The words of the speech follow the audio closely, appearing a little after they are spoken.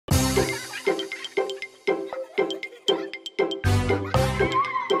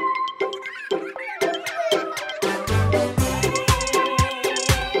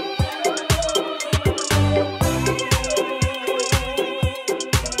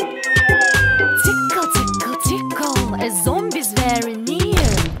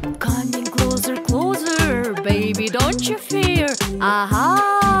Don't you fear? Aha!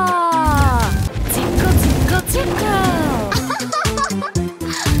 Tickle, tickle, tickle.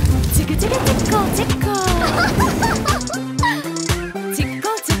 Tickle, tickle, tickle, tickle.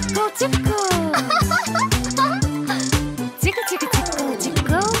 Tickle, tickle, tickle. Tickle, tickle, tickle,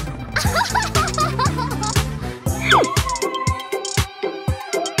 tickle.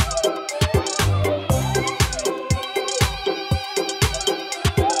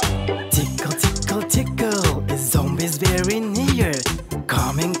 Tickle, tickle, tickle. A zombie's very near.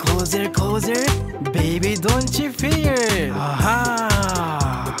 Coming closer, closer. Baby, don't you fear?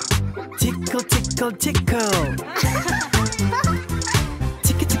 Aha! Tickle, tickle, tickle.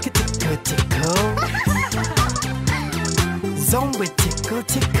 Tickle, tickle, tickle, tickle. Zombie tickle,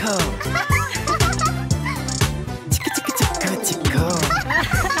 tickle. Tickle, tickle, tickle, tickle.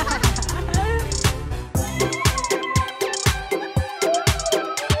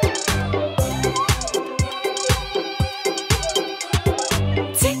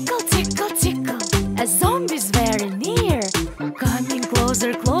 Tickle, tickle, tickle. A zombie's very near. Coming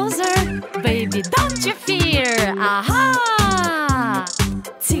closer, closer. Baby, don't you fear? Aha!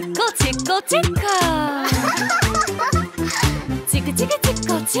 Tickle, tickle, tickle. Tickle, tickle,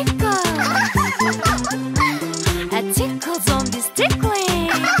 tickle, tickle. A tickle zombie's tickling.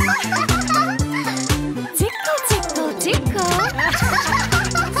 Tickle, tickle, tickle.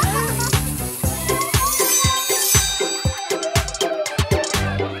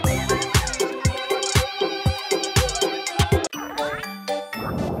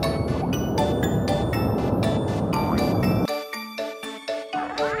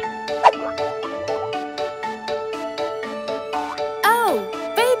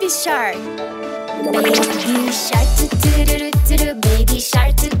 Baby shark. Baby shark, do do do do do. Baby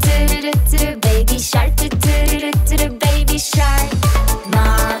shark, do do do do. Baby shark, do do do do. Baby shark.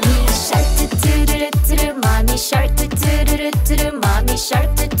 Mommy shark, do do do do. Mommy shark, do do do do. Mommy shark,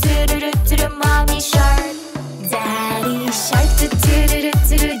 do do do do. Mommy shark. Daddy shark, do do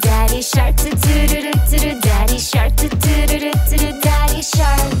do do. Daddy shark, do do do do. Daddy shark, do do do do. Daddy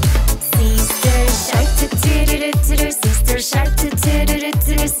shark. Sister shark, do do do do. Sister shark, do do do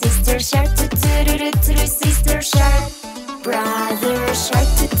do. Sister shark, do do do do. Sister shark. Brother shark,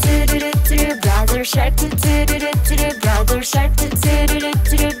 do do do do. Brother shark, do do do do. Brother shark, do do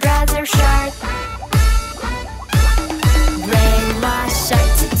do do. Brother shark. Grandma shark,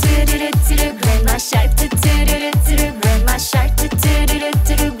 do do do do. Grandma shark, do do do do. Grandma shark, do do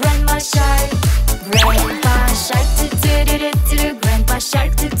do do. Grandma shark. Grandpa shark, do do do do. Grandpa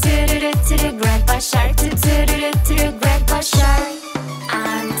shark, do do do do. Grandpa shark, do do do do. Grandpa shark.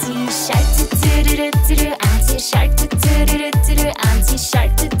 Auntie shark, do do do do. Auntie shark, do do do do. Auntie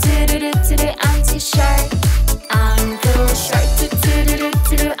shark, do do do do. Auntie shark. Uncle shark, do do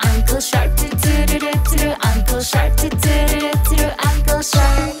do do. Uncle shark, do do do do. Uncle shark, do do do do. Uncle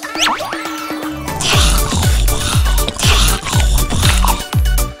shark.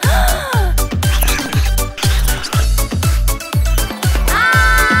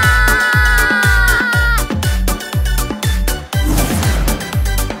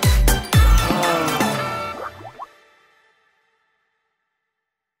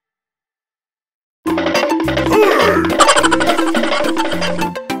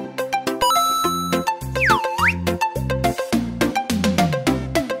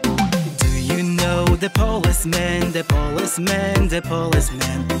 The policeman, the policeman, the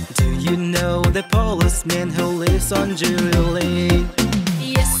policeman. Do you know the policeman who lives on Drury Lane?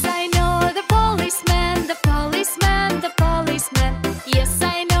 Yes, I know the policeman, the policeman, the policeman. Yes,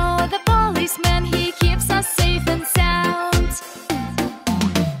 I know the policeman, he keeps us safe and sound.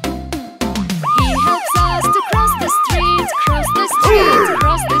 He helps us to cross the street, cross the street,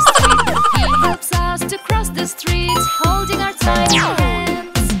 cross the street. He helps us to cross the street, holding our tiny hands.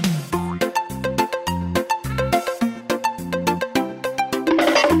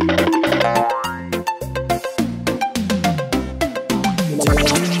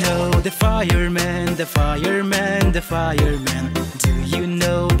 The fireman, the fireman, the fireman. Do you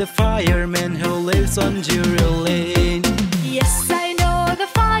know the fireman who lives on Drury Lane? Yes, I know the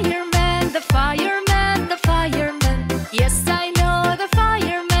fireman, the fireman, the fireman. Yes, I know the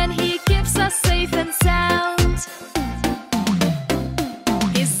fireman, he keeps us safe and sound.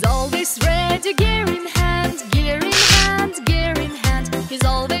 He's always ready, gear in hand, gear in hand, gear in hand. He's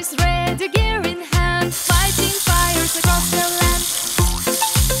always boys ready, gear in hand, fighting fires across the land.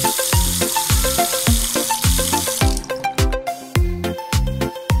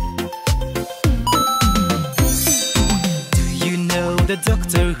 Do you know the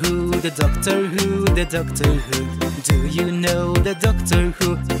Doctor Who, the Doctor Who, the Doctor Who? Do you know the Doctor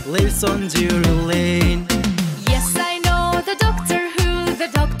Who lives on Drury Lane? Yes, I know the Doctor Who, the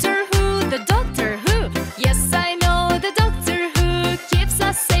Doctor Who, the Doctor Who. Yes, I know the Doctor Who keeps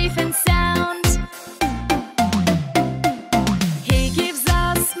us safe and sound. He gives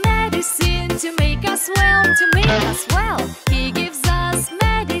us medicine to make us well, to make us well. He gives us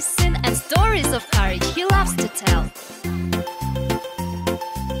medicine and stories of courage he loves to tell.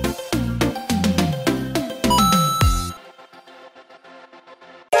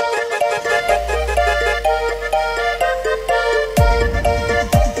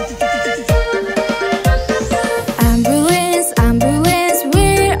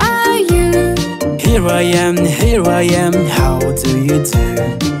 Here I am, how do you do?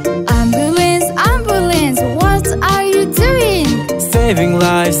 Ambulance, ambulance, what are you doing? Saving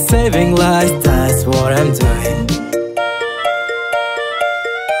lives, that's what I'm doing.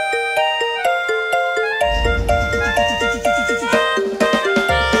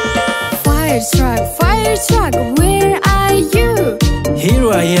 Fire truck, where are you? Here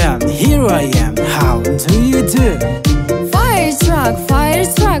I am, how do you do? Fire truck,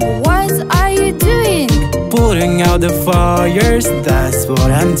 what are you doing? Putting out the fires, that's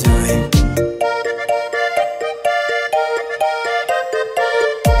what I'm doing.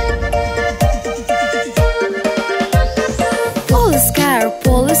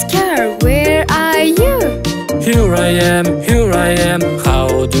 Police car, where are you? Here I am,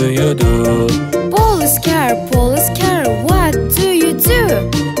 how do you do? Police car, what do you do?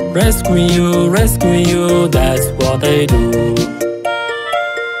 Rescue you, that's what I do.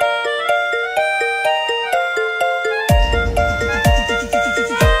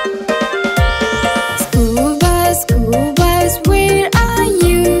 School bus, where are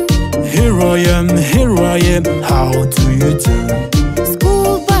you? Here I am, how do you do?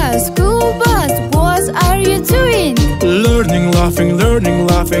 School bus, what are you doing? Learning, laughing,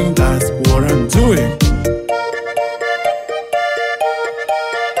 that's what I'm doing.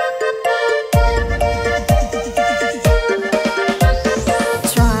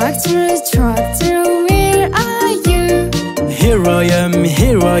 Tractor, where are you? Here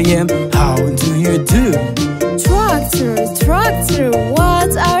I am, how do you do? Tractor,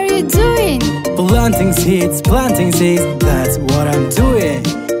 what are you doing? Planting seeds, that's what I'm doing.